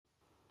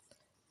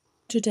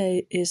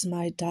Today is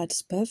my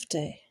dad's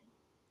birthday,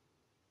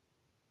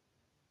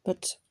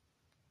 but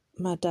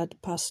my dad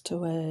passed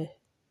away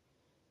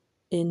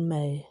in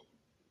May.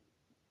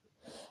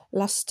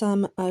 Last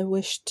time I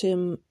wished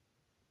him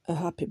a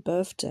happy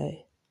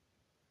birthday,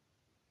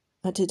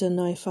 I didn't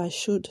know if I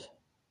should,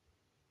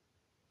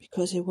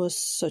 because he was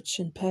such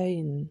in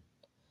pain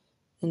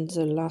in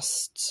the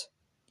last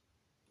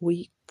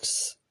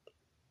weeks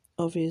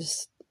of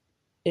his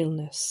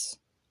illness.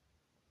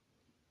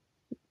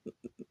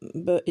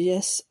 But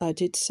yes, I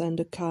did send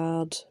a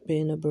card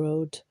being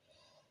abroad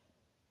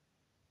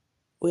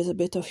with a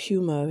bit of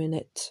humor in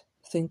it,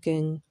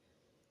 thinking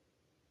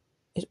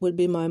it will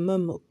be my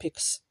mum who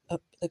picks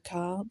up the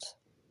card,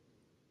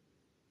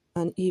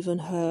 and even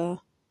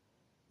her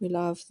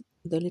will have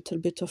the little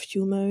bit of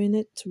humor in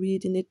it,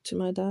 reading it to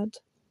my dad.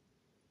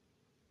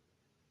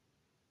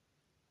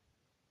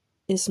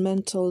 His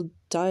mental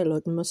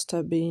dialogue must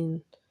have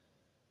been,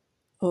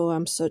 "Oh,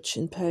 I'm such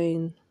in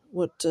pain.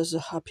 What does a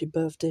happy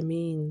birthday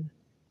mean?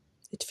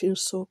 It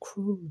feels so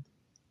cruel."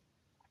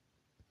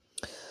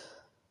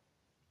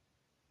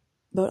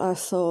 But I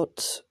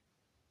thought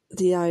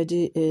the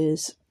idea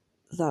is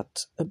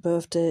that a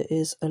birthday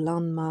is a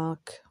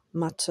landmark,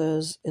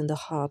 matters in the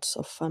hearts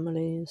of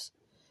families,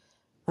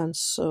 and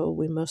so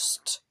we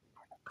must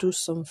do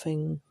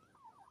something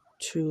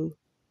to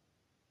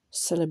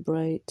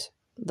celebrate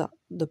that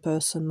the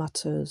person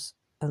matters,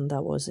 and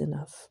that was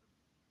enough.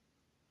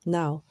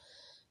 Now,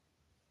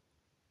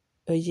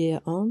 a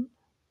year on,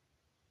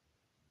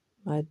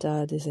 my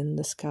dad is in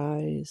the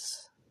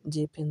skies,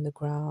 deep in the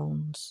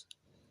grounds,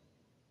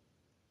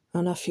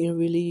 and I feel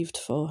relieved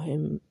for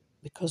him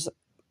because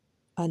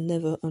I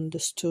never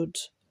understood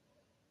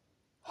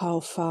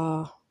how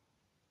far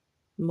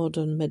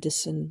modern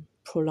medicine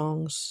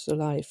prolongs the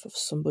life of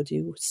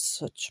somebody with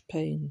such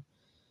pain.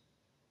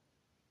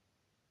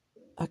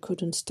 I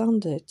couldn't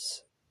stand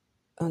it,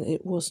 and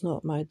it was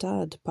not my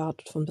dad,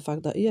 apart from the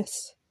fact that,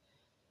 yes,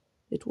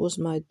 it was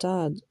my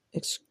dad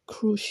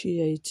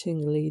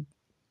excruciatingly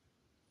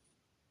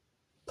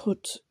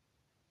put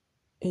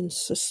in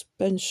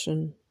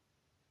suspension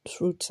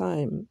through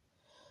time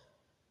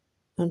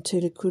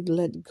until he could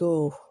let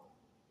go.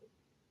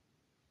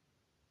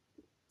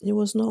 He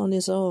was not on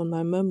his own.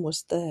 My mum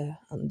was there,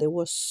 and they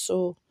were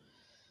so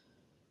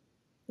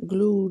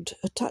glued,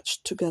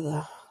 attached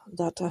together,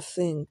 that I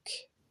think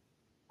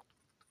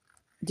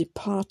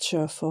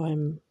departure for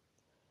him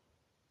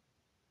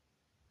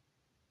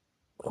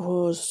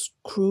was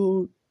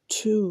cruel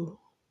too.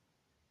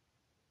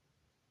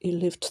 He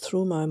lived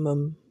through my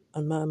mum,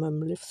 and my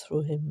mum lived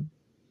through him.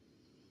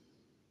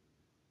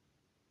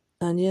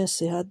 And yes,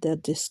 they had their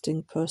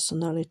distinct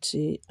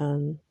personality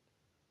and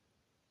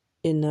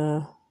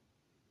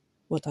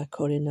what I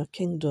call inner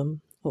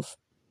kingdom of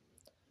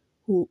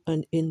who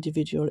an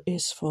individual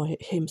is for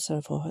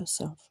himself or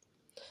herself.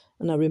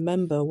 And I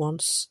remember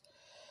once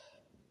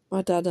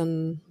my dad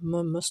and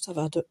mum must have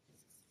had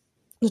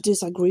a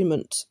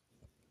disagreement,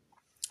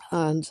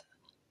 and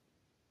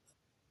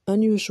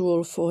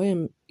unusual for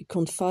him, he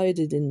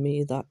confided in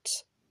me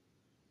that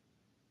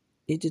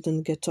he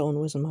didn't get on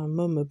with my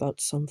mum about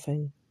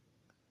something.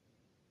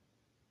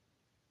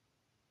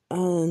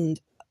 And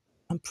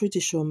I'm pretty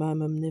sure my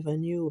mum never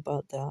knew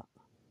about that.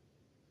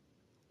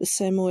 The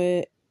same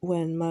way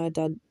when my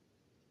dad,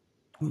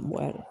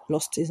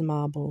 lost his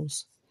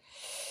marbles.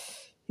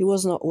 He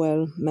was not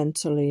well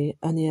mentally,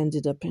 and he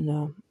ended up in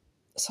a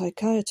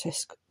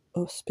psychiatrist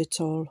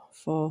hospital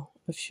for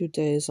a few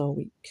days or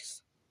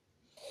weeks.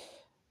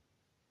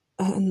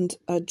 And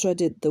I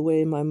dreaded the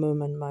way my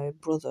mum and my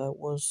brother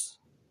was,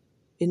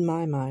 in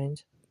my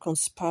mind,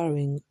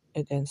 conspiring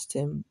against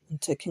him and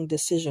taking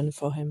decision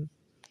for him.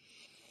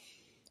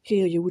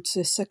 Here you would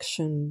say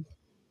section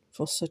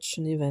for such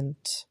an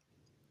event.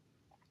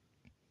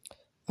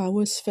 I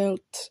always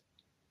felt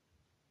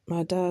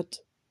my dad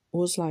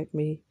was like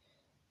me,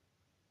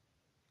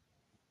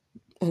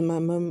 and my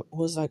mum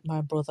was like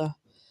my brother.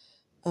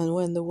 And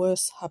when the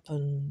worst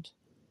happened,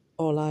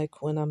 or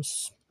like when I'm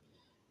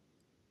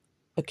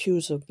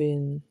accused of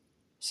being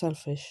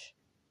selfish,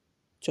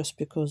 just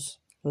because,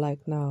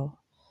 like now,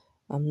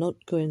 I'm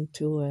not going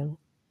too well,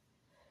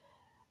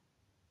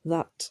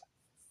 that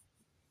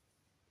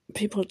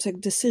people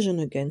take decision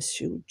against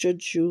you,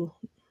 judge you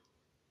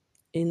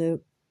in a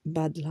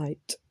bad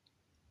light.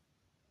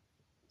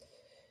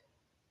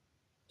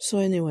 So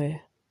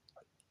anyway,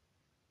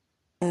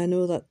 I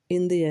know that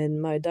in the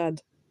end, my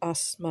dad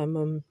asked my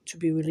mum to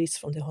be released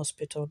from the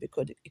hospital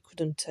because he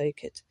couldn't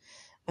take it.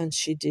 And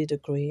she did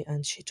agree,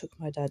 and she took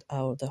my dad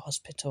out of the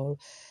hospital,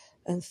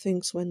 and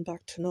things went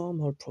back to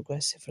normal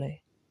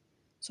progressively.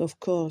 So of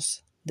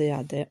course, they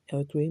had their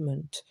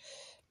agreement.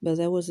 But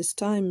there was these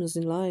times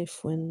in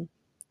life when,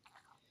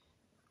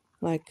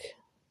 like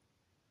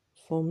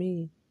for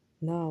me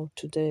now,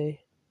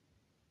 today,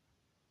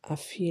 I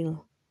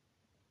feel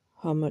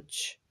how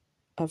much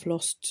I've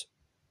lost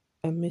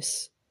and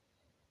miss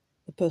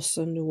the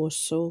person who was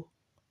so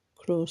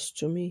close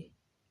to me.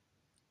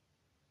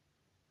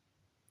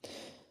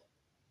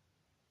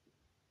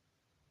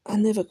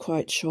 I'm never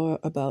quite sure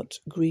about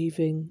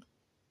grieving,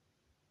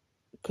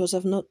 because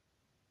I've not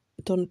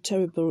done a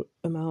terrible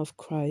amount of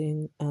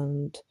crying,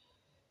 and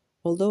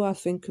although I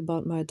think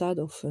about my dad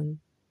often,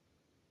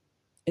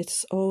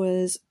 it's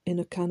always in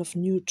a kind of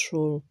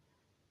neutral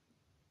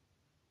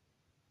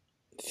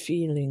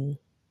feeling,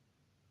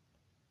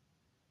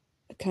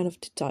 a kind of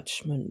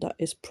detachment that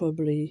is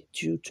probably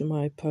due to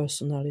my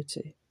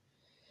personality.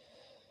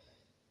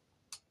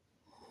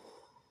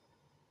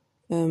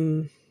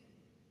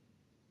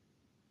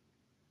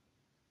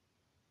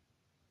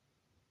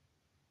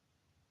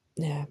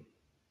 Yeah.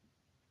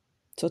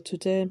 So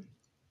today,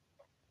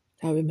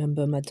 I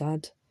remember my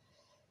dad,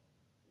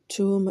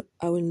 to whom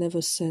I will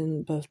never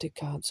send birthday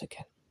cards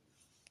again.